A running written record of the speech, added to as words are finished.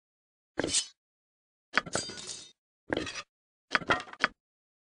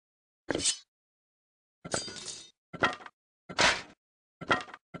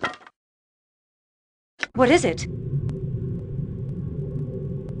What is it?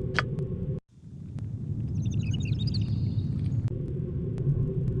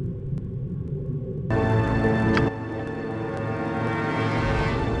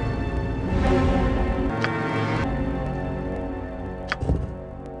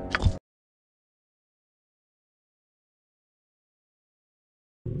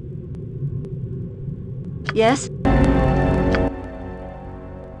 Yes?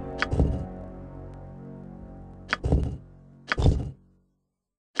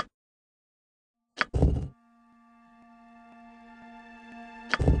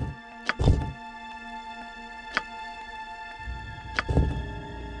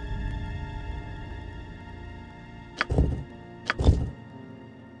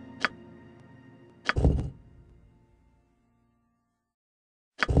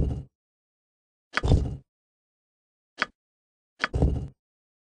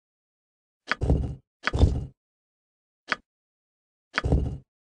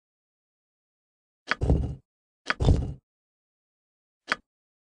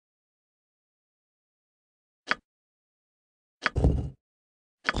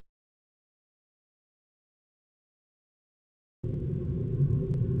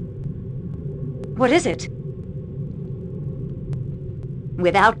 What is it?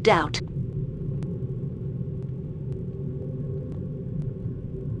 Without doubt.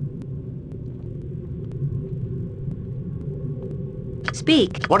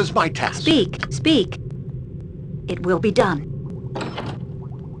 Speak. What is my task? Speak. Speak. It will be done.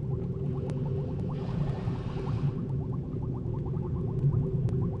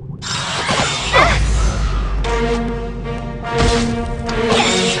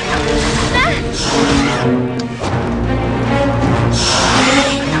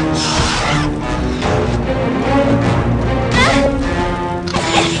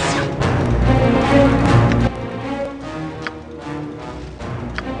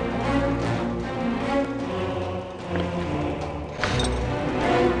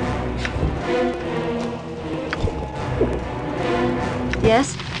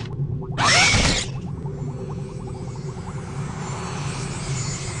 Yes?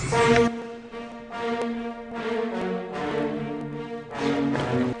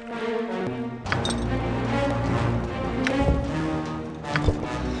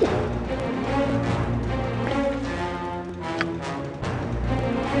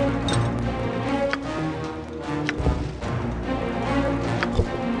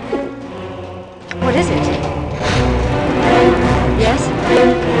 What is it? Yes?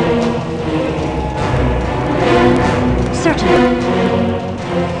 Certainly.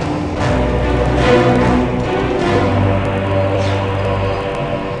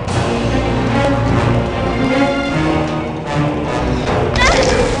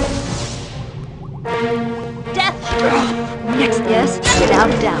 Death! Next, yes, without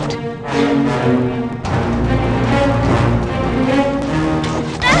a doubt.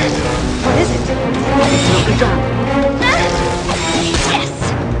 What is it? It will be done. Yes! Yes!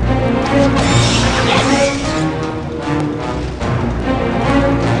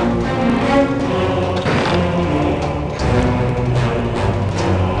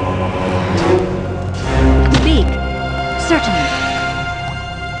 Speak. Certainly.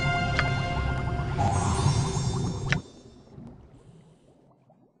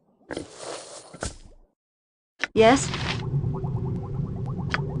 Yes?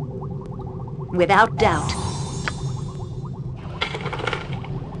 Without doubt.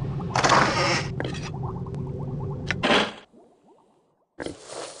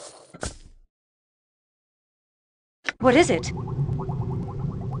 What is it?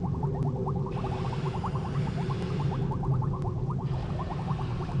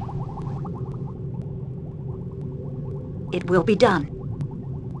 It will be done.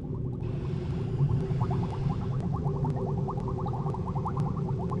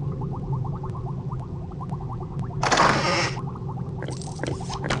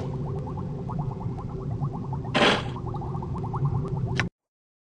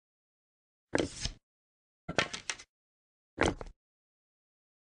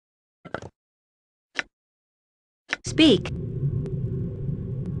 Speak.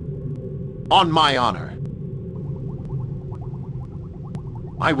 On my honor.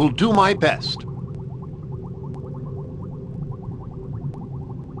 I will do my best.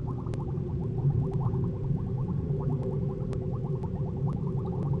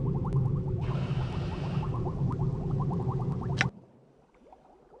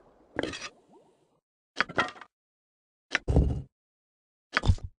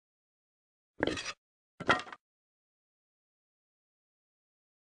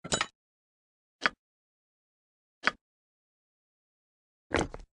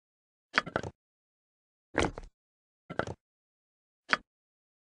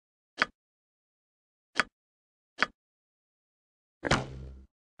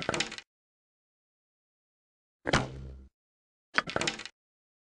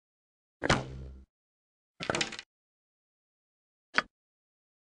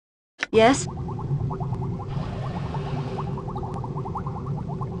 Yes?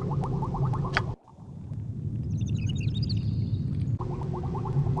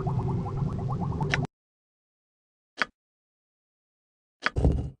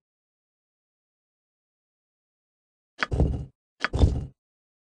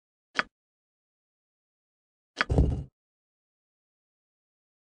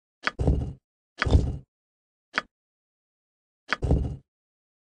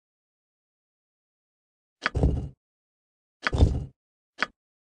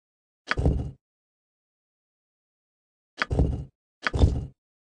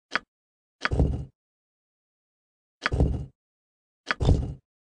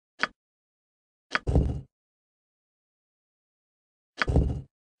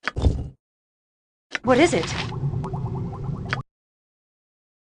 What is it?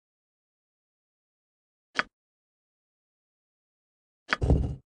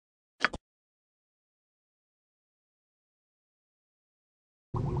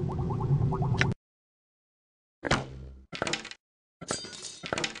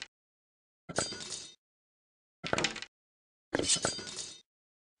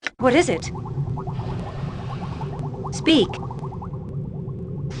 What is it? Speak.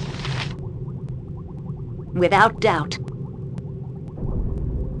 Without doubt.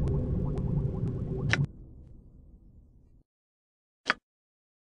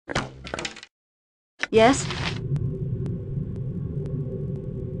 Yes?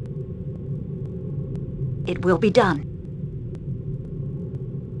 It will be done.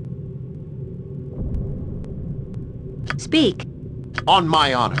 Speak. On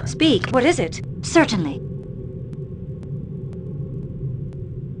my honor. Speak. What is it? Certainly.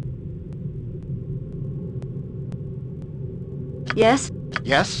 Yes?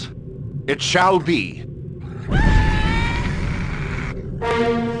 Yes, it shall be.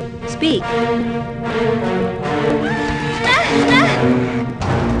 Speak.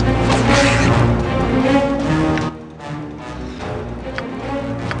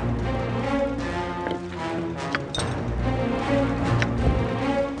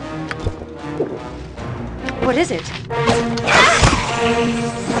 What is it?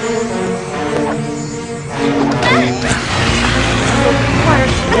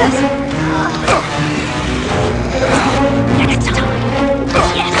 Yes. Next time.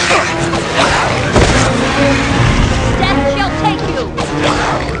 Yes. Death shall take you.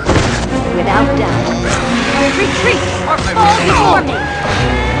 Without doubt. Retreat or fall before me.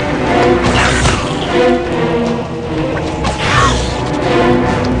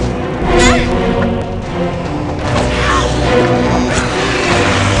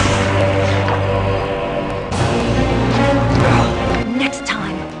 Next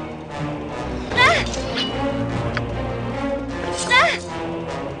time.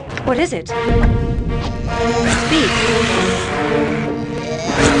 What is it? Speak.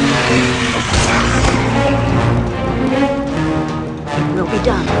 It will be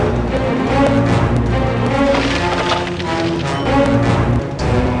done.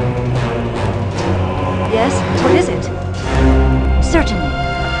 Yes? What is it? Certainly.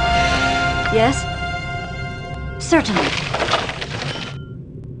 Yes? Certainly.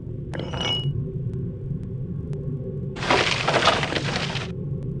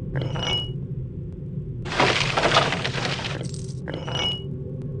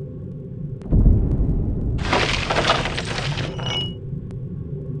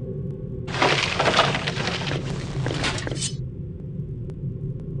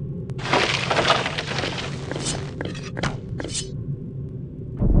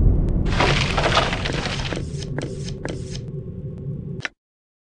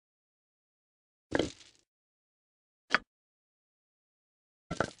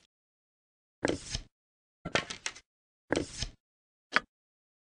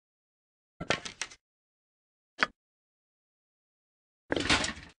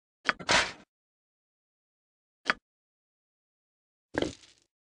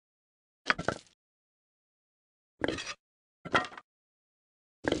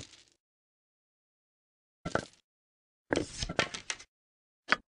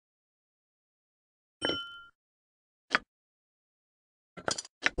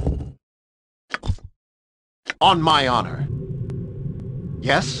 On my honor.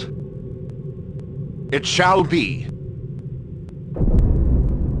 Yes, it shall be.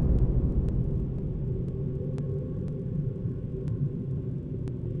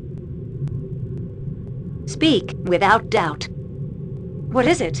 Speak without doubt. What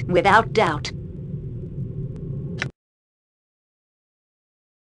is it? Without doubt.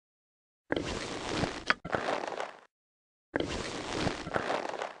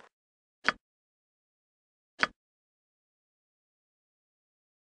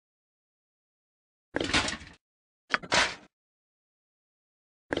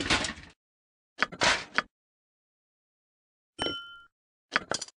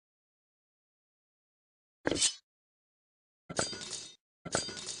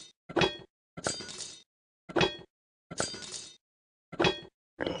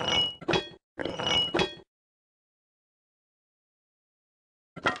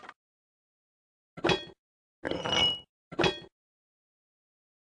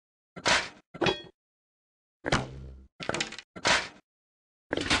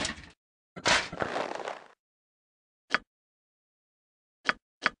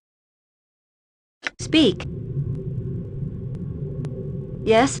 Speak.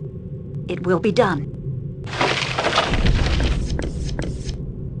 Yes, it will be done.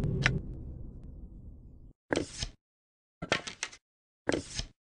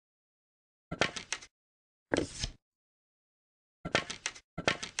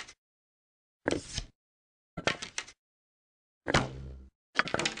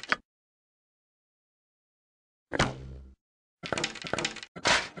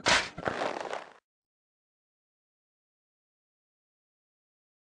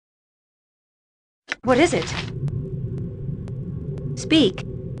 What is it? Speak.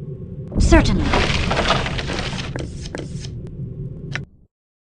 Certainly.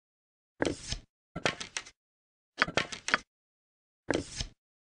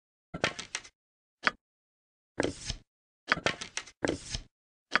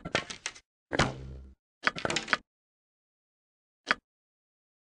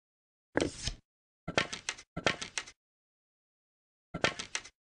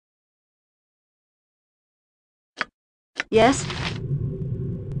 Yes?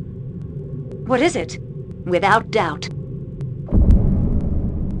 What is it? Without doubt.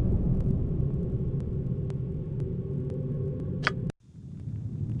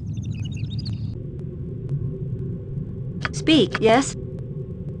 Speak, yes?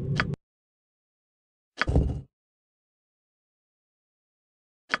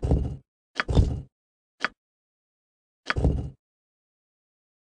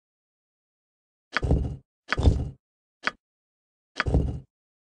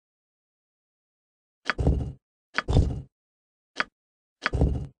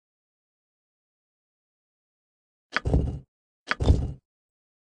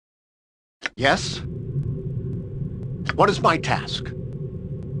 Yes? What is my task?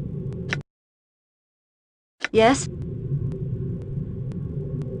 Yes?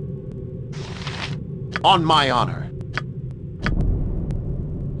 On my honor.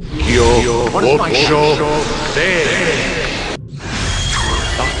 What is my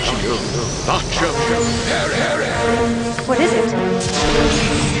What is it?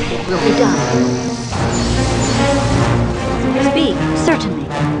 It will be done. Speak, certainly.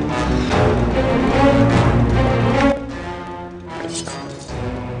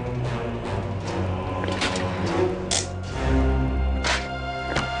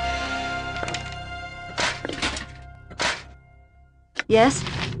 Yes?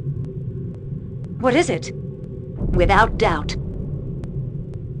 What is it? Without doubt.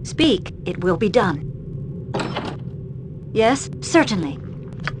 Speak, it will be done. Yes, certainly.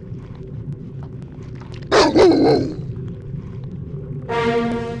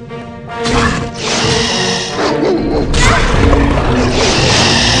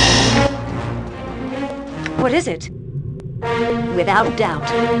 What is it? Without doubt.